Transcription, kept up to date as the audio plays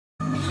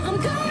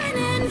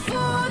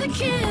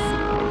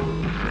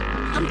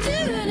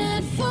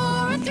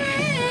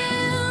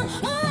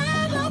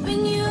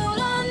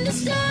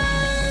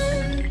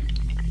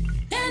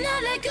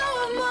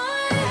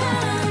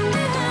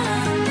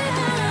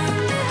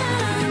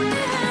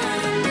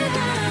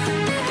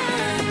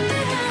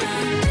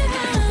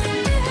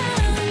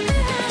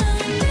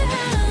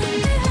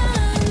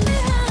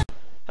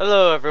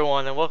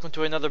everyone, and welcome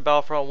to another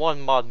Battlefront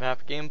 1 mod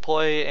map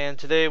gameplay, and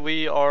today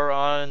we are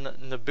on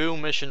Naboo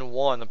Mission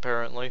 1,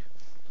 apparently.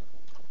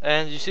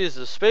 And you see this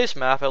is a space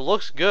map. It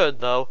looks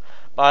good, though,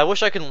 but I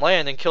wish I could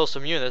land and kill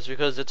some units,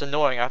 because it's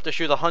annoying. I have to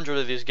shoot 100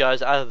 of these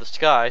guys out of the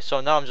sky,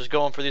 so now I'm just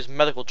going for these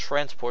medical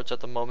transports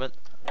at the moment.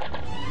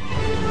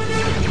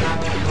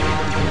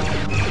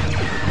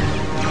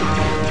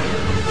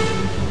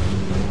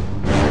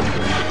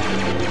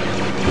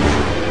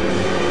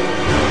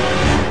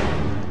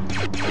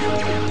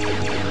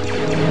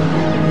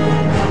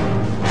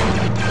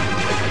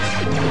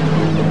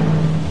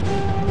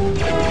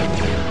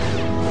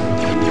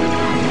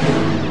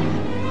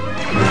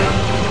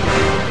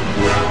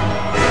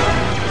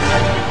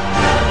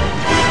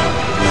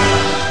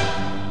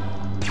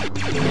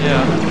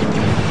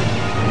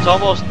 It's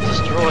almost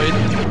destroyed.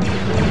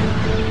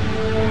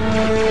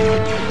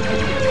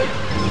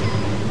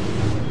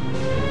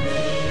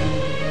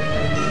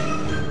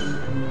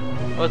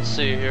 Let's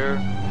see here.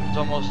 It's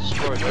almost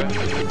destroyed, right?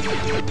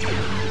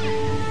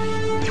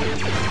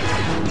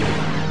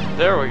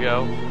 There we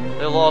go.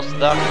 They lost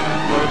that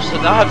one, so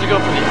now I have to go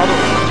for the other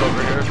ones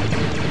over here.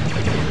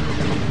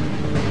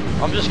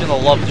 I'm just gonna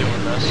love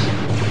doing this.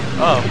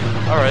 Oh,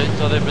 alright,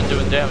 so they've been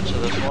doing damage to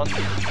this one.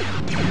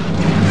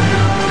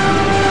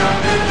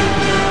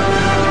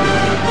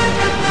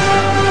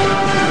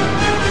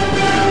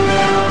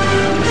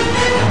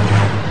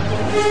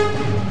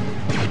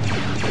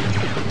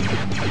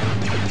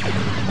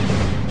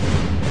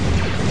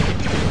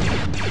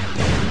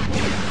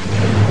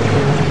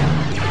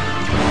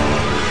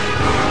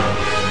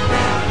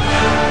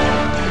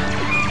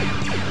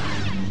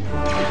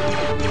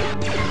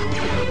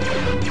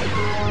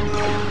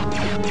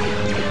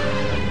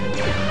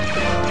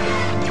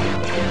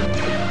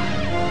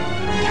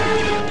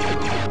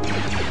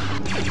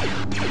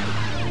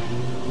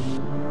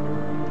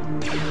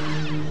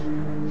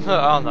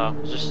 I don't know,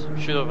 just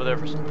shoot over there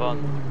for some fun.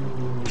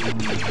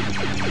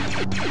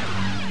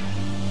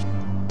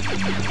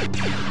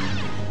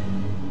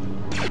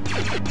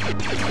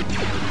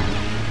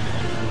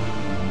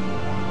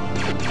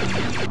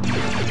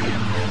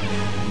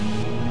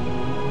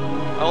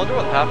 I wonder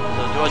what happens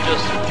though. Do I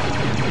just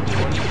do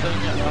anything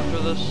after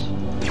this?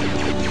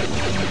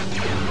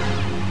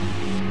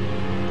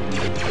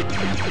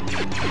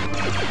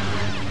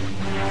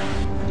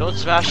 Don't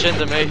smash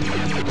into me.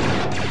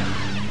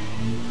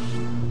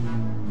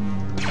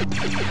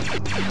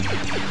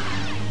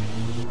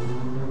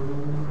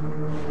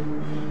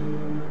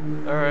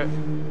 Alright,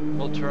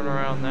 we'll turn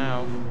around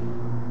now.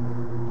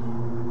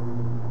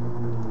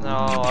 No,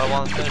 I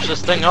want to finish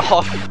this thing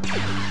off.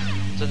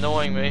 It's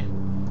annoying me.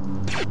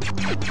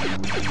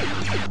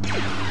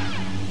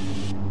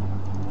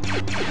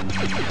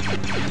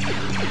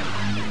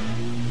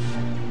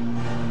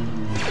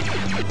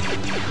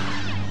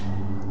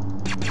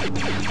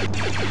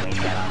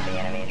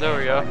 There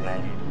we go.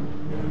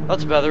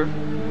 That's better.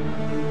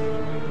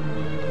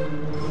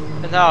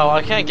 And now,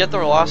 I can't get the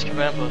last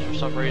command post for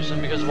some reason,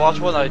 because watch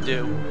what I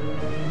do.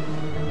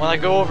 When I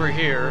go over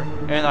here,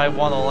 and I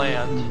want to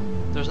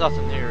land, there's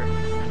nothing here.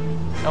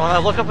 And when I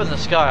look up in the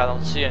sky, I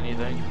don't see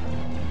anything.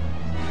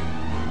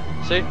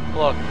 See?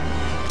 Look.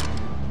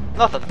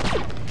 Nothing.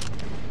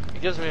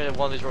 It gives me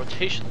one of these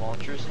rotation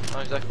launchers. I'm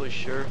not exactly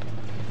sure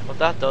what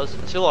that does.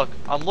 See, look.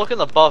 I'm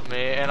looking above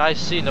me, and I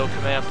see no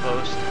command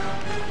post.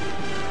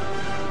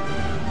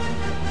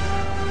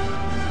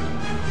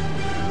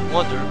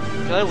 Wonder,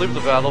 can I leave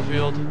the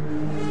battlefield?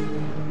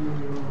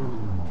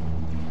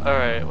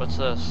 Alright, what's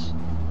this?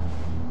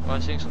 Am I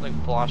seeing something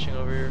flashing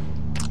over here?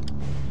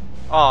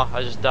 Oh,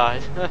 I just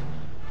died.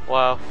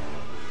 Wow.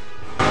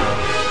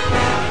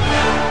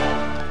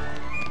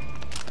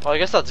 Well, I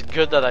guess that's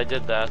good that I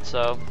did that,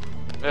 so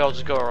maybe I'll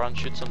just go around and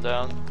shoot some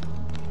down.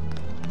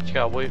 Just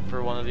gotta wait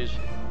for one of these.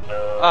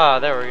 Ah,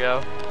 there we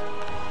go.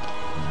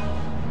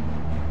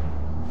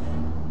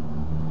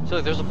 So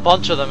like, there's a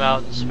bunch of them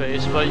out in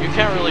space, but you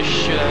can't really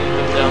shoot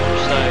anything down per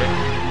se.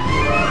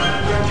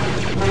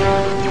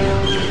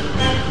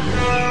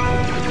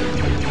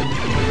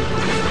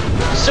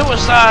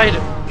 Suicide!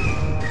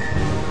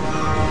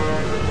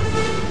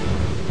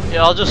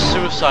 Yeah, I'll just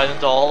suicide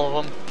into all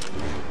of them.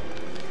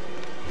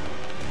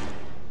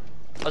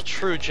 A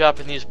true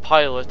Japanese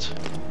pilot.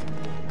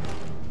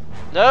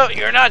 No,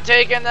 you're not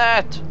taking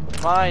that!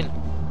 Mine.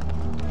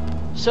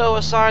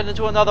 Suicide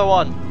into another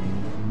one.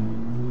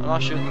 I'm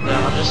not shooting them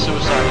down, I'm just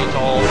suiciding into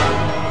all of them.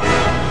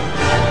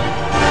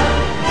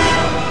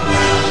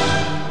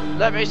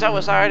 Let me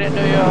suicide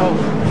into you!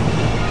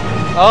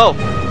 Oh!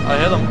 I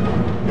hit him.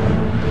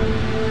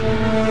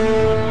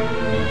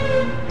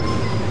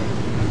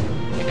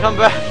 You come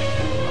back!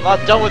 I'm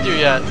not done with you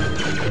yet.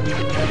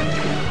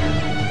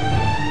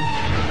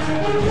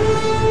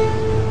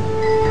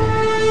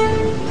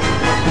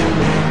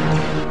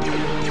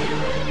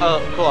 Oh,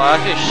 cool, I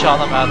actually shot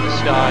him out of the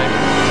sky.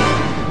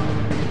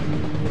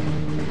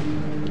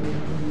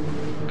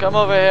 Come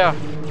over here.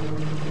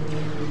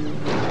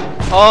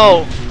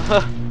 Oh!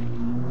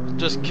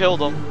 Just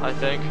killed him, I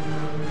think.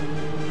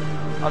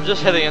 I'm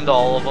just hitting into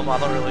all of them, I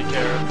don't really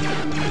care.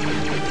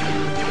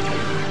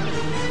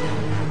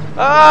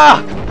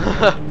 Ah!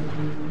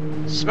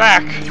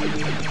 Smack!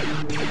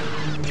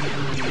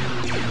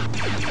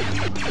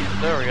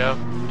 There we go.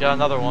 Got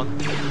another one.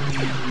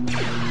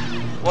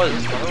 What is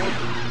this, another one?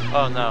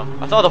 Oh no.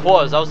 I thought it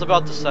was. I was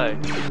about to say.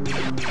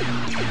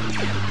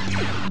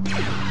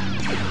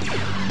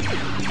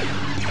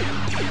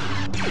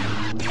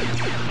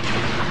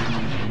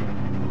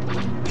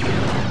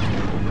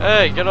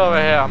 Hey, get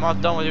over here. I'm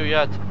not done with you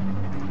yet.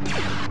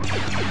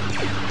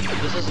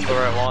 This isn't the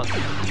right one.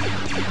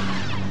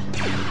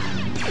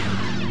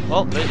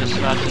 Well, they just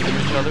smashed into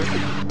each other.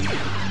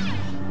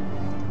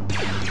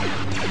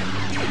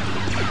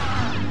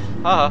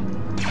 Haha.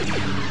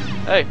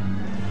 Hey.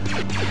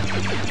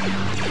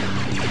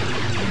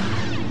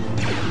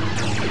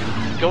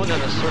 Going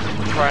in a circle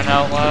for crying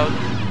out loud.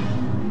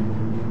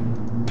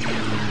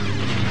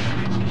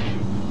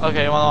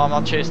 Okay, well, I'm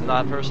not chasing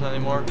that person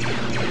anymore.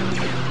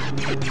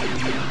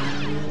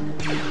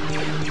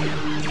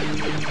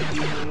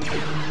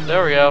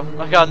 There we go.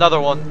 I got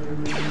another one.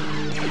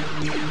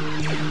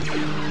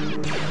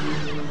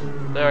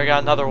 There, I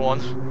got another one.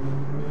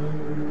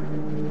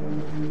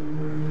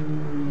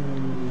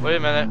 Wait a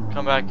minute.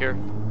 Come back here.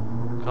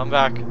 Come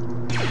back.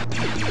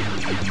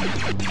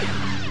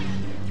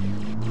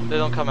 They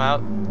don't come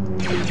out.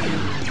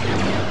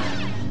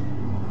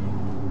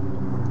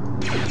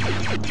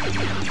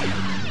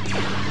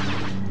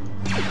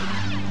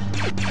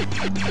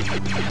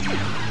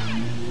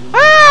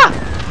 Ah!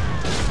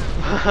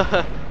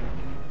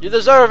 You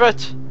deserve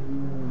it!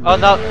 Oh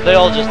no, they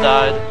all just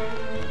died.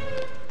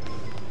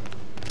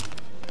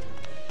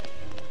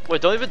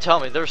 Wait, don't even tell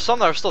me. There's some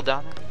that are still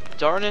down there.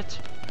 Darn it.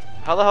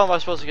 How the hell am I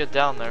supposed to get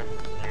down there?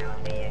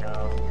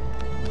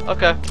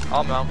 Okay,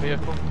 I'll mount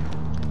vehicle.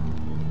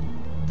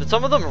 Did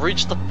some of them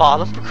reach the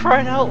bottom for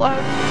crying out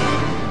loud?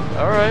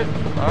 Alright,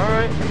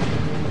 alright.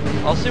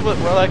 I'll see what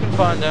I can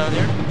find down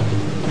here.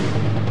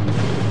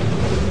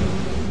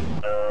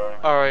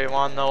 Alright, you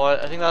wanna know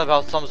what? I think that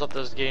about sums up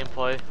this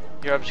gameplay.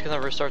 Here, I'm just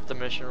gonna restart the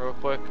mission real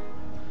quick.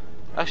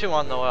 Actually,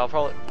 wanna know what? I'll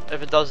probably,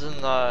 if it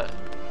doesn't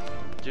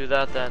do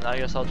that, then I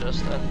guess I'll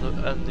just end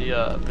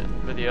the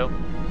video.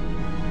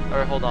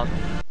 Alright, hold on.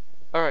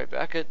 Alright,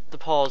 back at the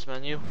pause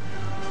menu.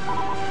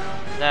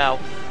 Now,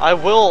 I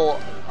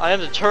am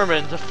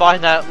determined to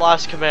find that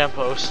last command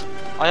post.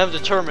 I am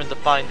determined to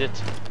find it.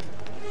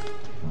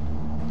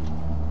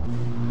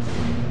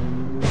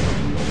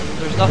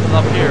 There's nothing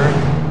up here.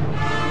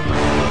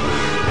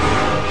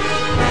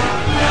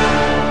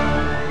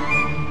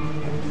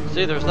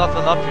 See, there's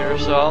nothing up here,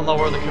 so I don't know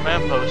where the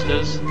command post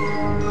is.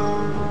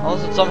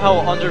 Unless it's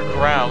somehow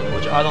underground,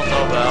 which I don't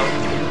know about.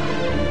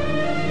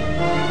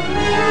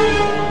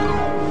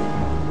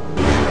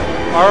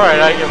 Alright,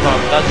 I give up.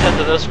 That's the end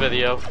of this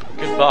video.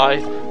 Goodbye,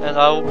 and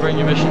I will bring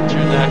you mission 2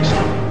 next.